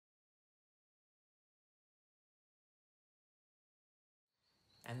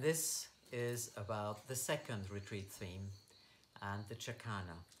And this is about the second retreat theme and the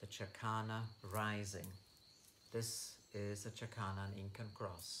Chakana Rising. This is a Chakana, an Incan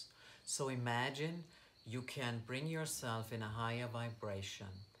cross. So imagine you can bring yourself in a higher vibration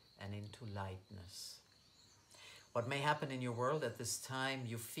and into lightness. What may happen in your world at this time,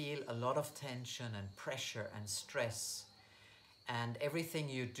 you feel a lot of tension and pressure and stress, and everything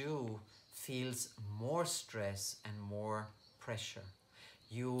you do feels more stress and more pressure.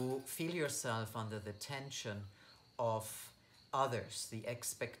 You feel yourself under the tension of others, the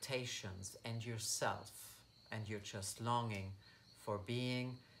expectations, and yourself, and you're just longing for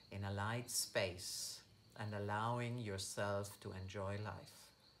being in a light space and allowing yourself to enjoy life.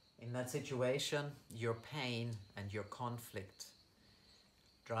 In that situation, your pain and your conflict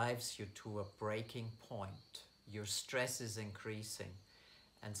drives you to a breaking point. Your stress is increasing,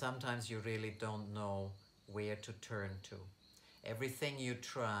 and sometimes you really don't know where to turn to. Everything you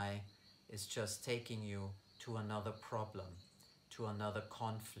try is just taking you to another problem, to another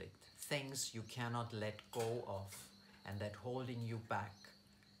conflict, things you cannot let go of, and that holding you back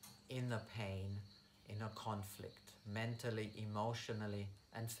in a pain, in a conflict, mentally, emotionally,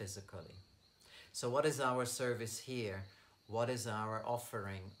 and physically. So what is our service here? What is our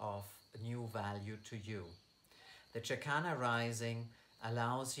offering of new value to you? The Chakana Rising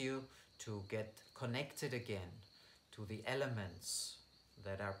allows you to get connected again to the elements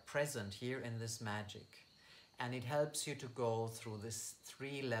that are present here in this magic. And it helps you to go through these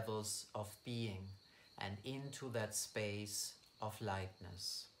 3 levels of being and into that space of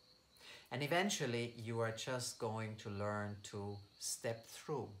lightness. And eventually you are just going to learn to step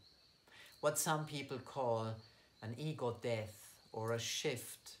through what some people call an ego death or a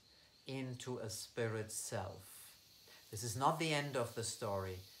shift into a spirit self. This is not the end of the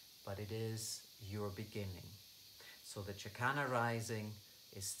story, but it is your beginning. So the Chakana Rising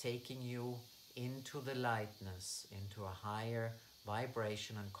is taking you into the lightness, into a higher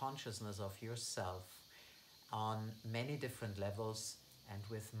vibration and consciousness of yourself on many different levels and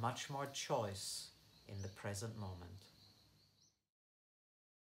with much more choice in the present moment.